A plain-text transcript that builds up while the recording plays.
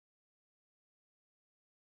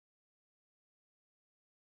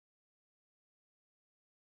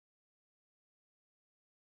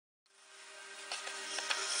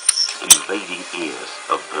invading ears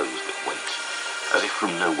of those that wait. As if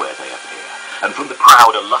from nowhere they appear, and from the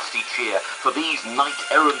crowd a lusty cheer for these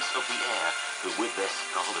knight-errants of the air, who with their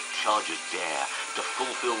scarlet chargers dare to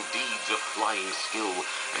fulfill deeds of flying skill,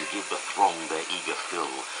 and give the throng their eager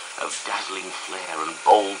fill of dazzling flair and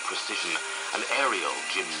bold precision, an aerial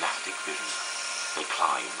gymnastic vision. They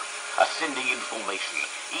climb, ascending in formation,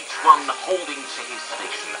 each one holding to his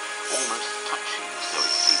station, almost touching, so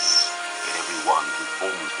it seems. Yet every one who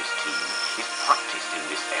forms this team is practiced in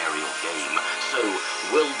this aerial game, so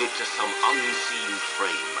welded to some unseen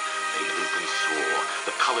frame, they loop and soar,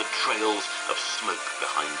 the coloured trails of smoke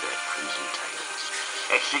behind their crimson tails,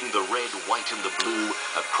 etching the red, white and the blue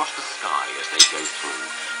across the sky as they go through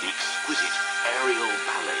the exquisite aerial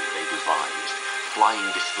ballet they devised, flying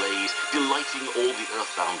displays delighting all the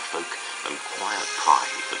earthbound folk, and quiet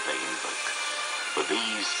pride that they invoke. For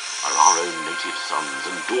these are our own native sons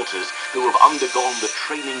and daughters who have undergone the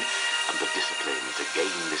training and the discipline to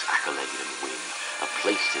gain this accolade and win a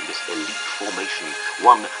place in this elite formation,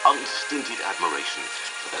 won unstinted admiration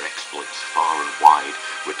for their exploits far and wide,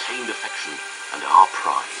 retained affection and our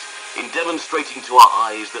pride, in demonstrating to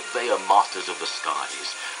our eyes that they are masters of the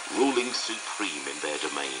skies, ruling supreme in their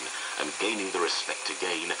domain, and gaining the respect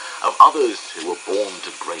again of others who were born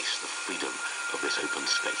to grace the freedom of this open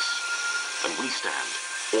space. And we stand,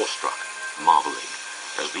 awestruck, marveling,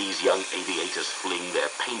 as these young aviators fling their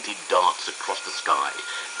painted darts across the sky,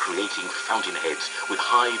 creating fountainheads with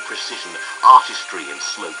high precision, artistry and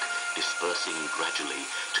smoke, dispersing gradually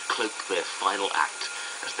to cloak their final act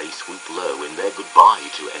as they swoop low in their goodbye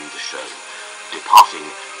to end the show, departing,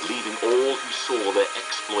 leaving all who saw their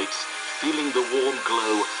exploits feeling the warm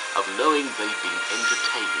glow of knowing they've been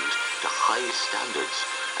entertained to high standards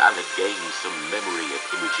and had gained some memory of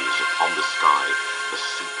images upon the sky, the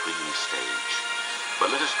supreme stage.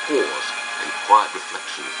 But let us pause in quiet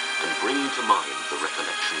reflection and bring to mind the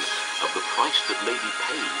recollection of the price that may be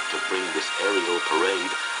paid to bring this aerial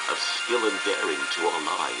parade of skill and daring to our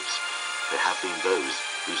lives. There have been those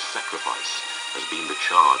whose sacrifice has been the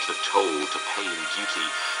charge, the toll to pay in duty.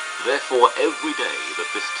 Therefore, every day that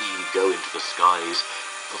this team go into the skies,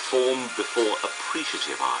 performed before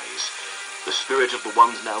appreciative eyes, the spirit of the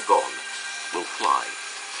ones now gone will fly,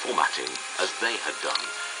 formatting as they had done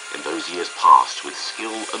in those years past with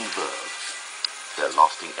skill and verve, their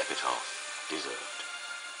lasting epitaph deserve.